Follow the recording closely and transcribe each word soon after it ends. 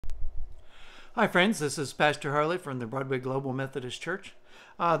Hi, friends. This is Pastor Harley from the Broadway Global Methodist Church.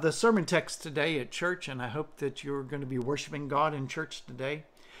 The sermon text today at church, and I hope that you're going to be worshiping God in church today,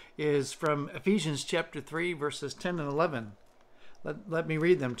 is from Ephesians chapter 3, verses 10 and 11. Let me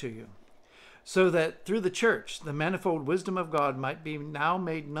read them to you. So that through the church, the manifold wisdom of God might be now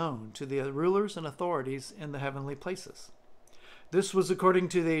made known to the rulers and authorities in the heavenly places. This was according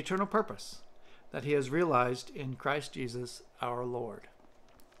to the eternal purpose that he has realized in Christ Jesus our Lord.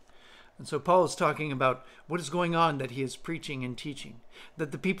 And so Paul is talking about what is going on that he is preaching and teaching,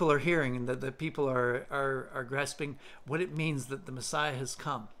 that the people are hearing and that the people are grasping what it means that the Messiah has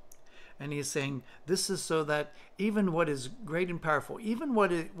come. And he is saying this is so that even what is great and powerful, even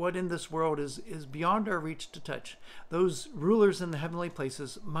what in this world is beyond our reach to touch, those rulers in the heavenly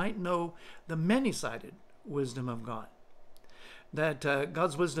places might know the many-sided wisdom of God. That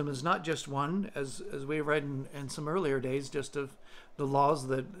God's wisdom is not just one, as we read in some earlier days, just of the laws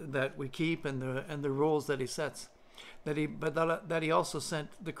that we keep and the rules that he sets. That he also sent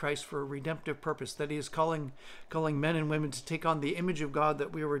the Christ for a redemptive purpose. That he is calling men and women to take on the image of God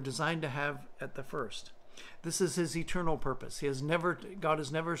that we were designed to have at the first. This is his eternal purpose. God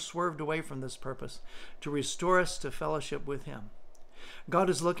has never swerved away from this purpose to restore us to fellowship with him. God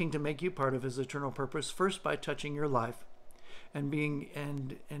is looking to make you part of his eternal purpose first by touching your life. And being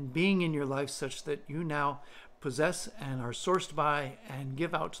in your life such that you now possess and are sourced by and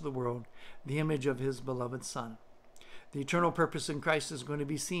give out to the world the image of his beloved Son. The eternal purpose in Christ is going to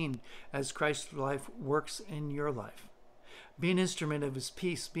be seen as Christ's life works in your life. Be an instrument of his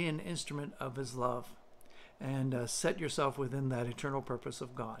peace, be an instrument of his love, and set yourself within that eternal purpose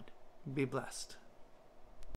of God. Be blessed.